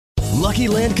Lucky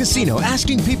Land Casino,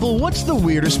 asking people, what's the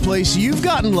weirdest place you've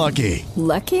gotten lucky?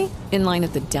 Lucky? In line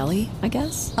at the deli, I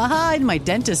guess? Aha, in my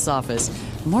dentist's office.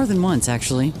 More than once,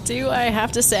 actually. Do I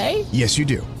have to say? Yes, you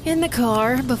do. In the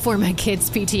car before my kids'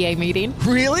 PTA meeting.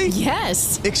 Really?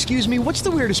 Yes. Excuse me, what's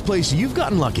the weirdest place you've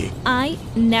gotten lucky? I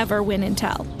never win and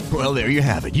tell. Well, there you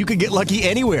have it. You can get lucky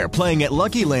anywhere, playing at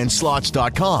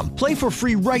LuckyLandSlots.com. Play for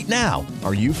free right now.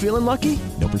 Are you feeling lucky?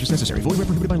 No purchase necessary. Void where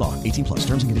prohibited by law. 18 plus.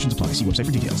 Terms and conditions apply. See website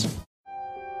for details.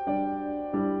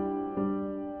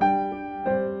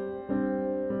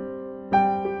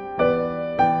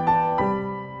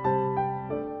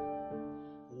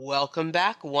 Welcome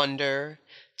back, Wonder,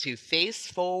 to Face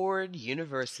Forward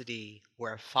University,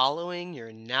 where following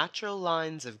your natural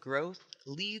lines of growth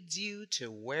leads you to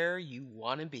where you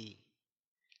want to be.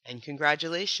 And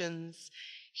congratulations,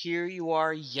 here you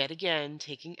are yet again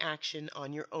taking action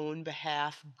on your own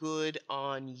behalf. Good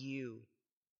on you.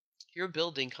 You're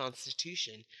building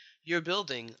constitution. You're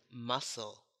building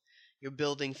muscle. You're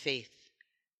building faith.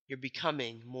 You're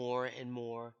becoming more and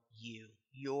more you.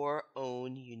 Your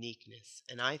own uniqueness,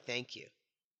 and I thank you.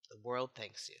 The world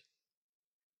thanks you.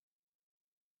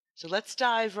 So let's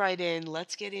dive right in.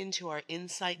 Let's get into our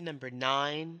insight number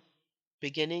 9,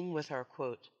 beginning with our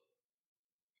quote.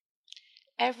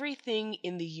 Everything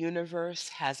in the universe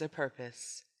has a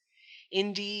purpose.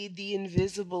 Indeed, the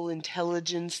invisible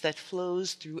intelligence that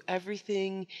flows through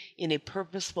everything in a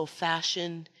purposeful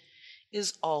fashion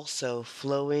is also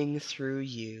flowing through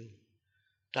you.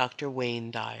 Dr. Wayne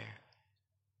Dyer.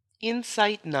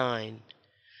 Insight 9.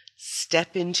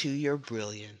 Step into your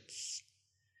brilliance.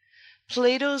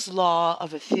 Plato's law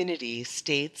of affinity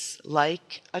states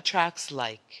like attracts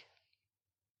like.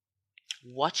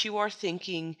 What you are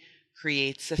thinking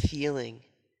creates a feeling.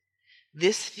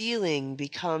 This feeling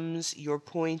becomes your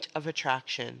point of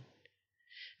attraction.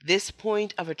 This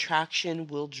point of attraction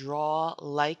will draw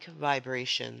like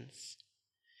vibrations.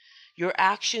 Your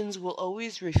actions will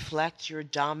always reflect your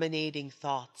dominating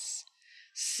thoughts.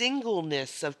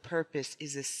 Singleness of purpose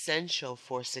is essential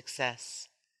for success.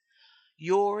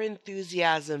 Your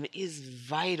enthusiasm is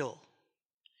vital.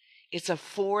 It's a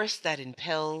force that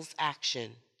impels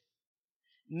action.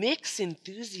 Mix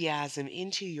enthusiasm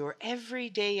into your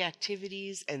everyday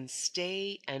activities and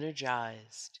stay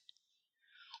energized.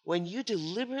 When you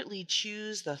deliberately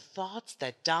choose the thoughts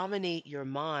that dominate your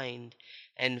mind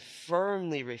and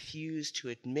firmly refuse to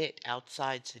admit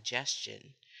outside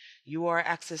suggestion, you are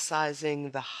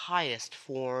exercising the highest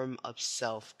form of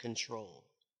self-control.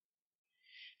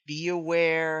 Be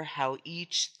aware how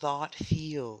each thought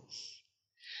feels.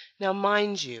 Now,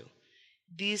 mind you,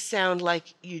 these sound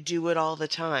like you do it all the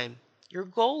time. Your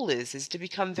goal is to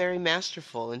become very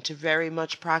masterful and to very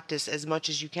much practice as much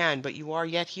as you can, but you are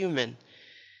yet human.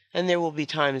 And there will be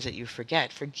times that you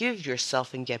forget. Forgive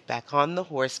yourself and get back on the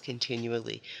horse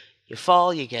continually. You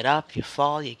fall, you get up, you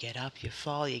fall, you get up, you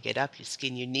fall, you get up, you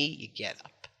skin your knee, you get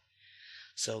up.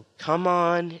 So come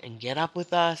on and get up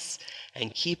with us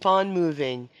and keep on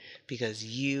moving, because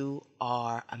you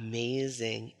are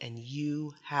amazing and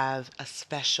you have a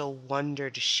special wonder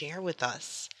to share with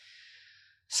us.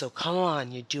 So come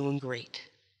on, you're doing great.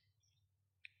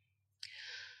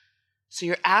 So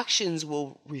your actions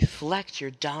will reflect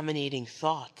your dominating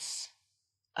thoughts.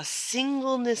 A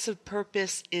singleness of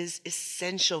purpose is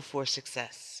essential for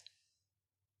success.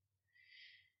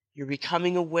 You're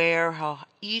becoming aware how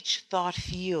each thought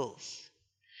feels.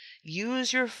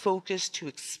 Use your focus to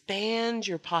expand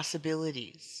your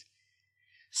possibilities.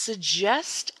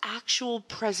 Suggest actual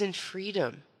present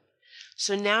freedom.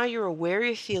 So now you're aware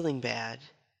you're feeling bad.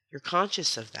 You're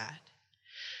conscious of that.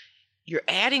 You're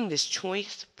adding this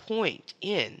choice point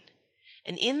in.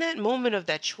 And in that moment of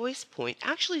that choice point,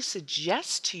 actually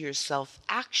suggest to yourself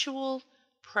actual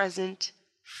present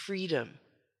freedom.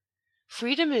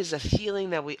 Freedom is a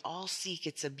feeling that we all seek.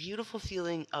 It's a beautiful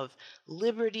feeling of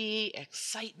liberty,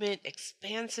 excitement,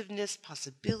 expansiveness,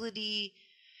 possibility.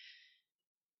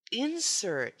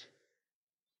 Insert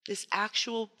this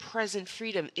actual present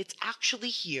freedom. It's actually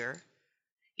here.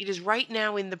 It is right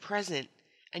now in the present,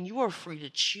 and you are free to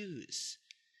choose.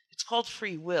 It's called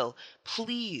free will.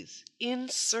 Please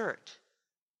insert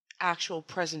actual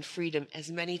present freedom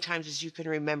as many times as you can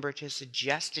remember to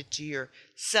suggest it to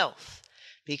yourself.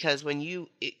 Because when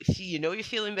if you know you're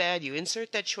feeling bad, you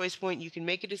insert that choice point, you can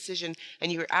make a decision,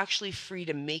 and you're actually free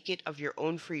to make it of your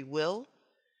own free will.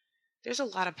 There's a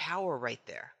lot of power right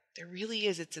there. There really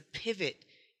is. It's a pivot.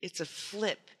 It's a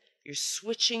flip. You're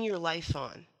switching your life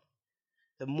on.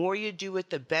 The more you do it,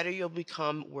 the better you'll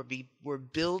become. We're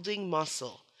building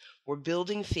muscle. We're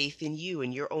building faith in you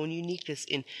and your own uniqueness,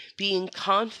 in being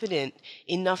confident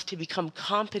enough to become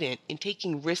competent in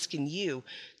taking risk in you,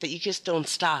 that you just don't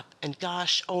stop. And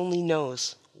gosh only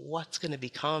knows what's going to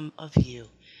become of you.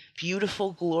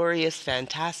 Beautiful, glorious,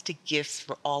 fantastic gifts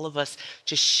for all of us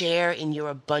to share in your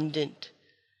abundant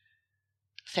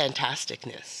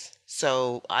fantasticness.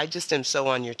 So I just am so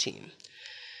on your team.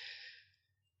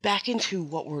 Back into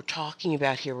what we're talking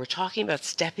about here. We're talking about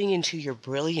stepping into your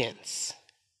brilliance.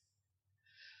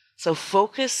 So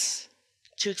focus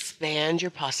to expand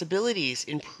your possibilities.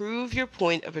 Improve your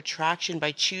point of attraction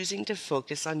by choosing to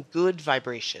focus on good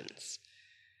vibrations.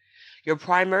 Your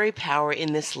primary power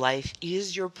in this life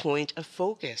is your point of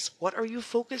focus. What are you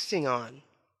focusing on?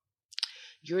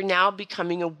 You're now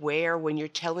becoming aware when you're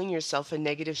telling yourself a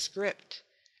negative script,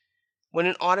 when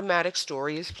an automatic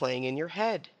story is playing in your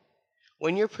head,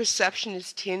 when your perception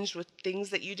is tinged with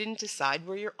things that you didn't decide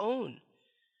were your own.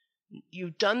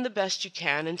 You've done the best you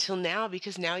can until now,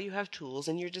 because now you have tools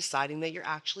and you're deciding that you're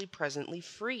actually presently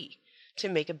free to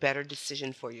make a better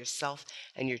decision for yourself,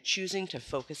 and you're choosing to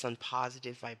focus on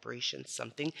positive vibrations,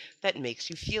 something that makes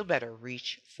you feel better.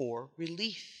 Reach for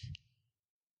relief.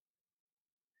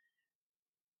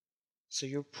 So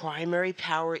your primary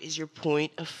power is your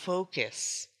point of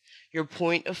focus. Your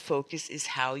point of focus is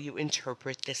how you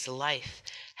interpret this life,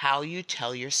 how you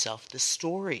tell yourself the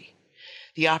story.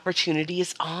 The opportunity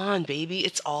is on, baby.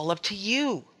 It's all up to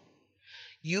you.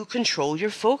 You control your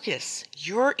focus.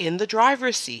 You're in the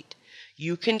driver's seat.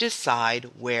 You can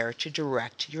decide where to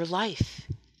direct your life.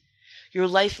 Your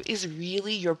life is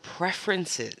really your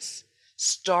preferences.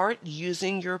 Start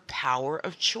using your power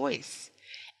of choice.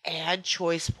 Add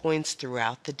choice points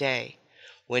throughout the day.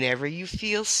 Whenever you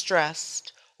feel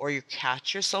stressed or you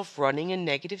catch yourself running a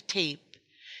negative tape,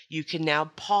 you can now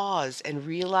pause and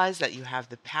realize that you have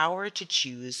the power to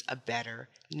choose a better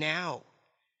now.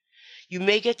 You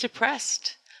may get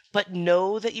depressed, but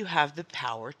know that you have the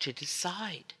power to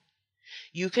decide.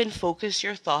 You can focus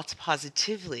your thoughts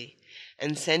positively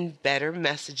and send better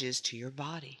messages to your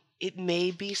body. It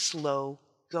may be slow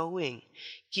going.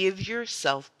 Give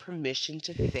yourself permission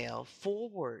to fail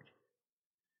forward.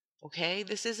 Okay?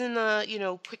 This isn't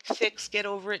a, quick fix, get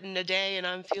over it in a day and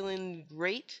I'm feeling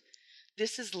great.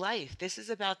 This is life. This is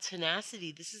about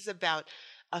tenacity. This is about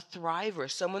a thriver,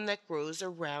 someone that grows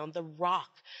around the rock,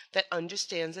 that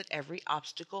understands that every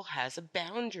obstacle has a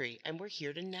boundary, and we're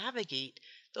here to navigate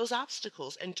those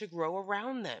obstacles and to grow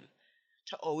around them,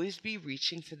 to always be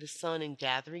reaching for the sun and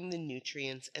gathering the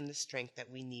nutrients and the strength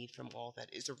that we need from all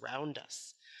that is around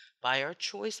us by our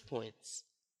choice points.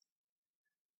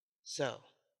 So,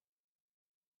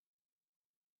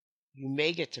 you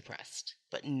may get depressed,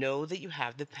 but know that you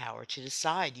have the power to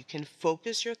decide. You can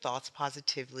focus your thoughts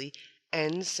positively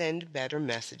and send better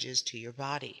messages to your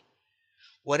body.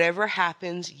 Whatever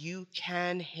happens, you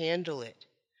can handle it.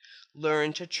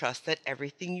 Learn to trust that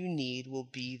everything you need will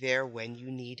be there when you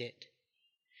need it.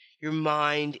 Your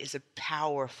mind is a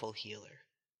powerful healer.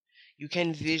 You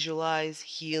can visualize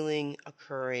healing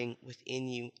occurring within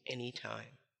you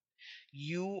anytime.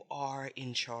 You are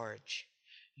in charge.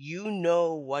 You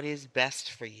know what is best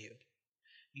for you.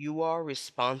 You are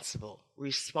responsible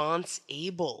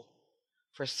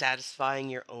for satisfying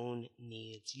your own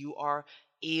needs. You are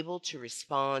able to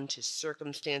respond to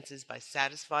circumstances by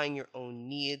satisfying your own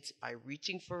needs, by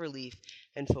reaching for relief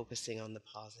and focusing on the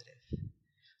positive.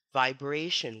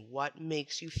 Vibration, what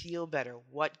makes you feel better?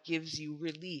 What gives you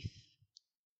relief?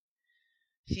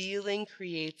 Feeling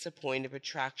creates a point of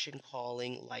attraction,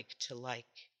 calling like to like.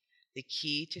 The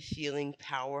key to feeling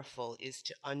powerful is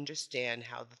to understand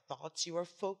how the thoughts you are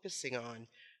focusing on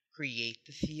create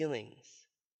the feelings.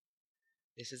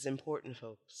 This is important,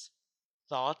 folks.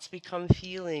 Thoughts become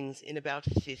feelings in about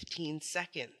 15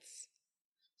 seconds.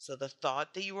 So the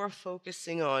thought that you are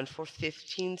focusing on for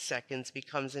 15 seconds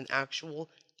becomes an actual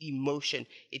emotion.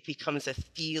 It becomes a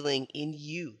feeling in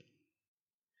you.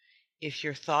 If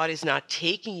your thought is not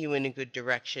taking you in a good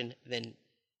direction, then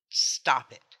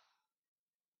stop it.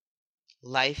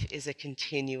 Life is a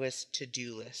continuous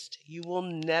to-do list. You will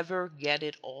never get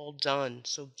it all done,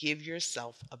 so give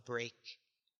yourself a break.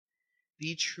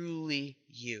 Be truly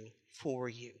you, for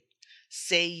you.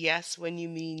 Say yes when you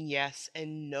mean yes,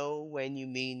 and no when you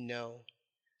mean no.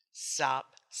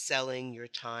 Stop selling your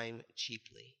time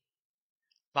cheaply.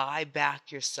 Buy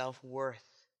back your self-worth.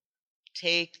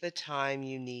 Take the time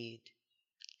you need.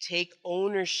 Take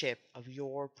ownership of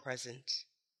your present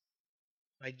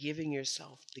by giving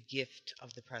yourself the gift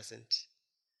of the present.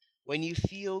 When you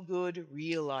feel good,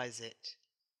 realize it.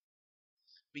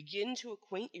 Begin to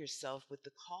acquaint yourself with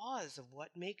the cause of what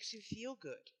makes you feel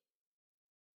good.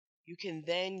 You can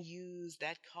then use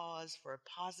that cause for a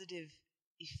positive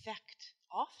effect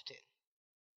often.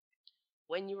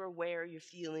 When you're aware you're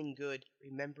feeling good,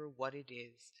 remember what it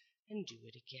is and do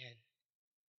it again.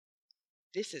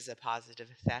 This is a positive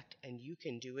effect, and you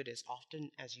can do it as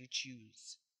often as you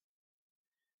choose.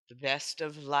 The best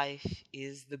of life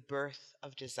is the birth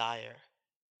of desire.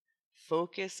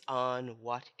 Focus on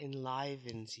what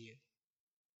enlivens you.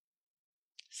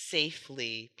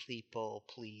 Safely, people,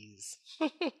 please.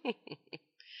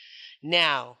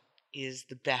 Now is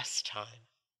the best time,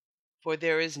 for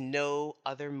there is no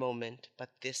other moment but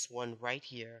this one right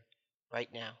here, right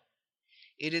now.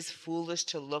 It is foolish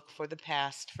to look for the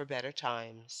past for better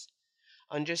times.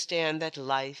 Understand that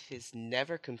life is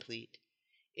never complete.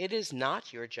 It is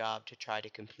not your job to try to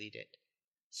complete it.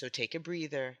 So take a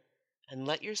breather and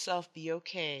let yourself be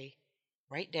okay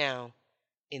right now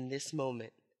in this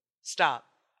moment. Stop.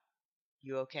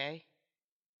 You okay?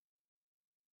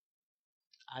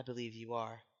 I believe you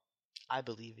are. I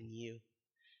believe in you.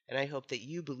 And I hope that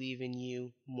you believe in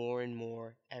you more and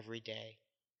more every day.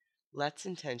 Let's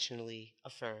intentionally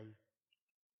affirm.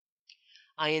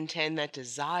 I intend that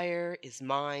desire is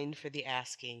mine for the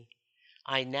asking.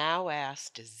 I now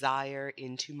ask desire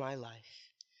into my life.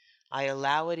 I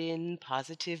allow it in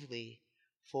positively,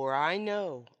 for I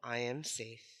know I am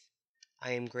safe.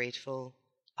 I am grateful.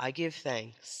 I give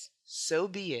thanks. So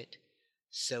be it.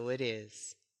 So it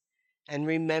is. And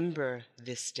remember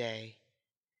this day,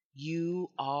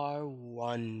 you are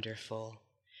wonderful.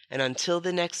 And until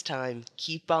the next time,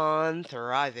 keep on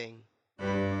thriving.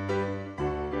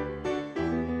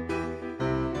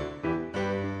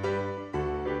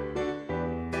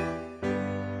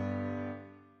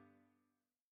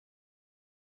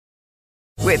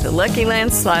 With the Lucky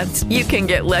Land Slots, you can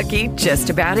get lucky just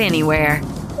about anywhere.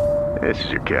 This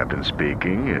is your captain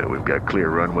speaking. We've got clear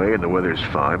runway and the weather's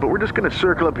fine, but we're just going to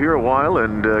circle up here a while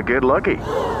and get lucky.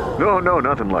 No,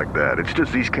 nothing like that. It's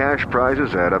just these cash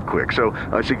prizes add up quick. So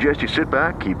I suggest you sit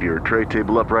back, keep your tray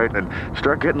table upright, and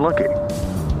start getting lucky.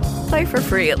 Play for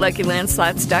free at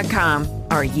LuckyLandSlots.com.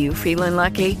 Are you feeling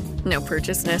lucky? No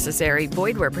purchase necessary.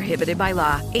 Void where prohibited by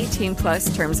law.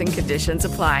 18+ terms and conditions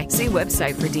apply. See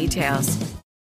website for details.